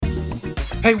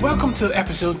Hey, welcome to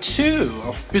episode 2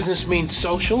 of Business Means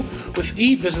Social with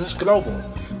eBusiness Global.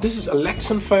 This is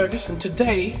Alexon Fergus, and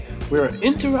today we're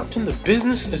interrupting the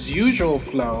business as usual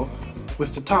flow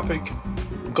with the topic,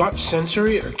 got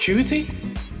sensory acuity?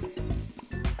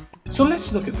 So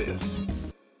let's look at this.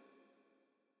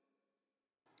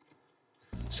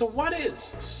 So what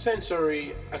is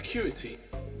sensory acuity?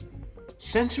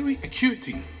 Sensory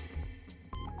acuity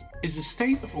is a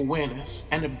state of awareness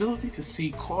and ability to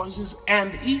see causes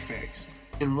and effects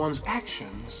in one's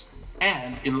actions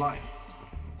and in life.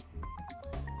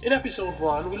 In episode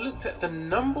 1, we looked at the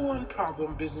number one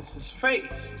problem businesses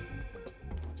face,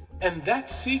 and that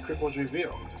secret was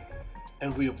revealed,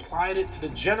 and we applied it to the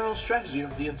general strategy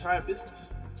of the entire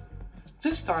business.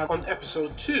 This time on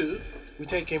episode 2, we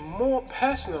take a more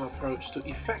personal approach to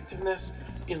effectiveness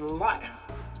in life,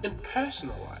 in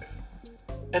personal life,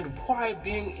 and why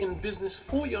being in business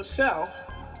for yourself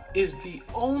is the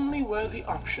only worthy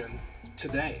option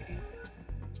today.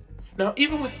 Now,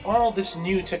 even with all this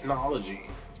new technology,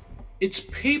 it's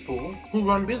people who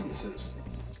run businesses.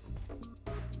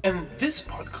 And this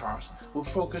podcast will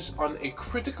focus on a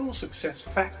critical success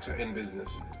factor in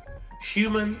business,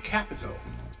 human capital,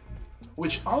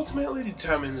 which ultimately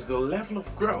determines the level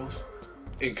of growth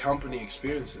a company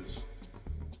experiences.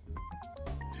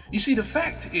 You see, the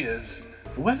fact is,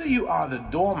 whether you are the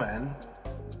doorman,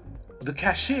 the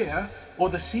cashier, or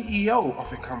the CEO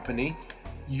of a company,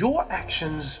 your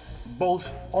actions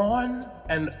both on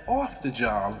and off the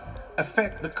job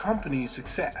affect the company's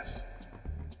success.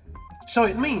 So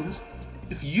it means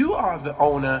if you are the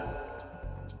owner,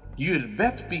 you'd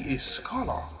better be a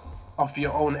scholar of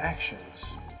your own actions,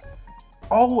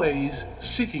 always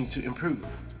seeking to improve,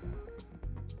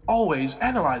 always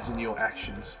analyzing your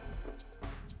actions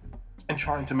and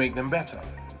trying to make them better.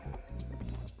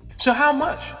 So how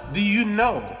much do you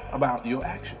know about your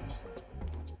actions?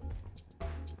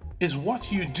 Is what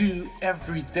you do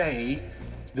every day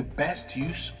the best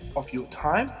use of your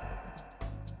time?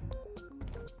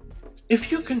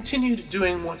 If you continued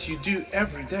doing what you do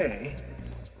every day,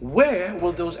 where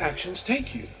will those actions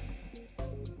take you?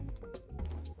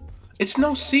 It's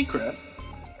no secret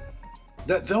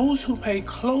that those who pay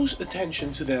close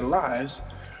attention to their lives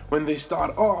when they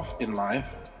start off in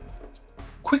life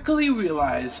quickly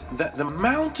realize that the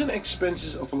mountain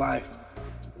expenses of life,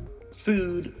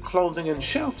 food, clothing, and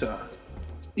shelter,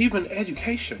 even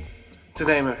education, to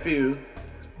name a few,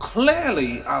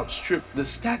 clearly outstrip the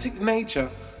static nature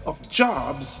of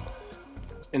jobs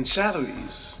and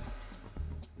salaries.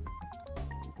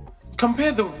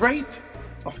 Compare the rate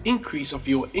of increase of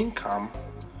your income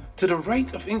to the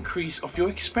rate of increase of your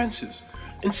expenses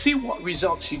and see what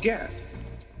results you get.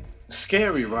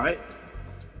 Scary, right?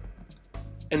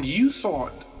 And you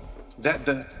thought that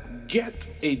the get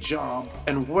a job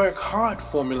and work hard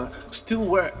formula still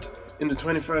worked in the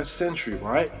 21st century,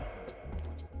 right?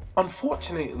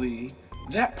 Unfortunately,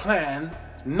 that plan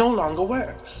no longer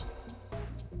works.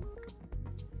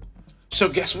 So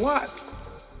guess what?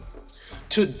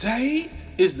 Today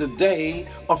is the day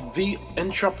of the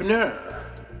entrepreneur.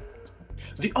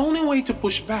 The only way to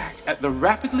push back at the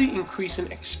rapidly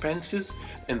increasing expenses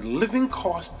and living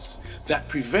costs that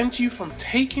prevent you from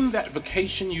taking that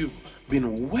vacation you've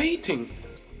been waiting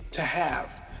to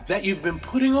have, that you've been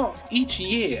putting off each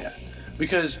year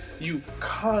because you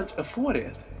can't afford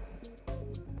it,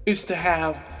 is to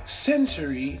have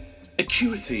sensory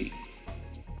acuity.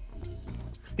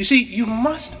 You see, you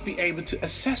must be able to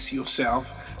assess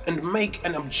yourself and make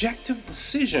an objective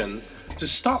decision to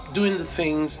stop doing the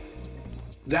things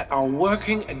that are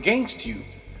working against you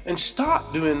and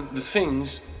start doing the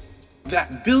things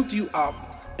that build you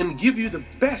up and give you the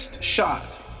best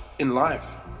shot in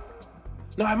life.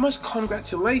 Now, I must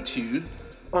congratulate you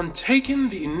on taking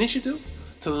the initiative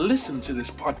to listen to this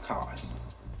podcast.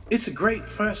 It's a great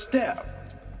first step.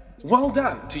 Well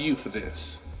done to you for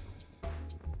this.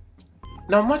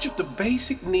 Now, much of the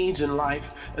basic needs in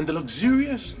life and the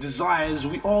luxurious desires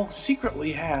we all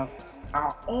secretly have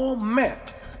are all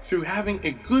met through having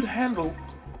a good handle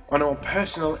on our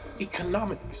personal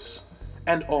economics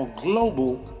and our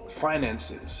global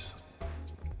finances.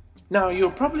 Now,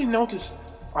 you'll probably notice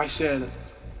I said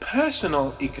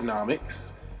personal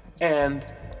economics and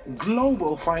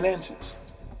global finances.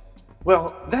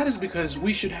 Well, that is because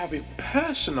we should have a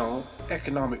personal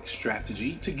economic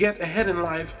strategy to get ahead in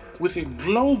life with a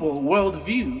global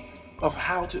worldview of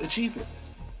how to achieve it.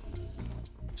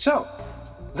 So,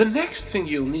 the next thing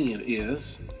you'll need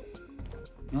is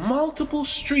multiple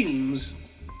streams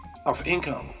of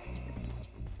income.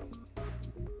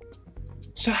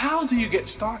 So how do you get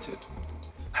started?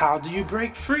 How do you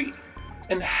break free?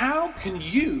 And how can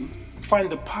you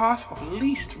find the path of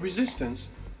least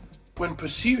resistance when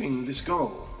pursuing this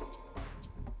goal?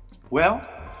 Well,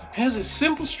 here's a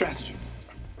simple strategy.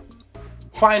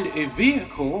 Find a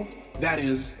vehicle, that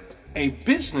is, a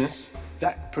business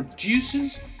that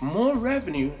produces more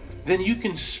revenue than you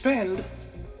can spend,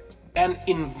 and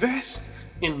invest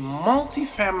in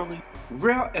multifamily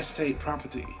real estate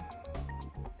property.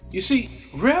 You see,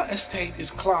 real estate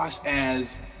is classed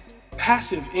as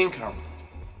passive income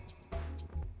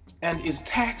and is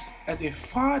taxed at a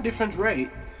far different rate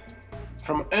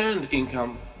from earned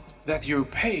income that you're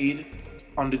paid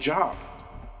on the job.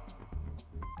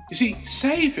 You see,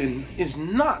 saving is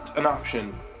not an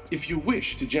option if you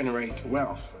wish to generate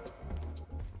wealth.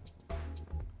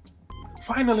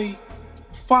 Finally,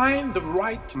 find the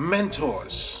right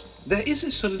mentors. There is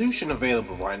a solution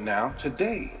available right now,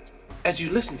 today, as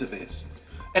you listen to this,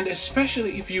 and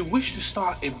especially if you wish to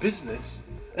start a business,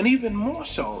 and even more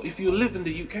so if you live in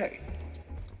the UK.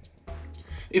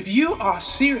 If you are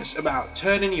serious about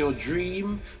turning your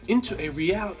dream into a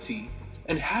reality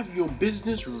and have your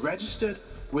business registered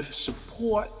with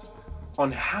support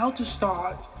on how to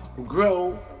start,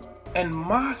 grow, and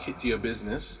market your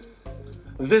business,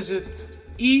 visit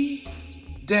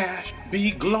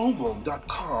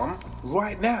e-bglobal.com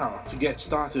right now to get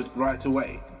started right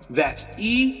away. That's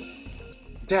e-bglobal,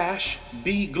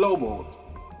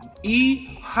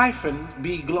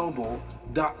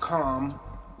 e-bglobal.com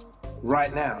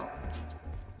right now.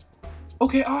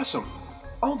 Okay, awesome.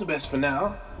 All the best for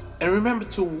now. And remember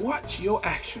to watch your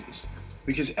actions,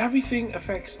 because everything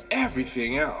affects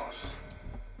everything else.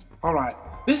 Alright,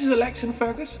 this is Alexon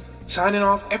Fergus, signing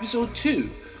off episode 2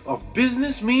 of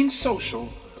Business Means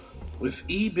Social with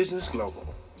eBusiness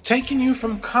Global, taking you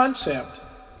from concept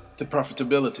to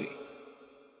profitability.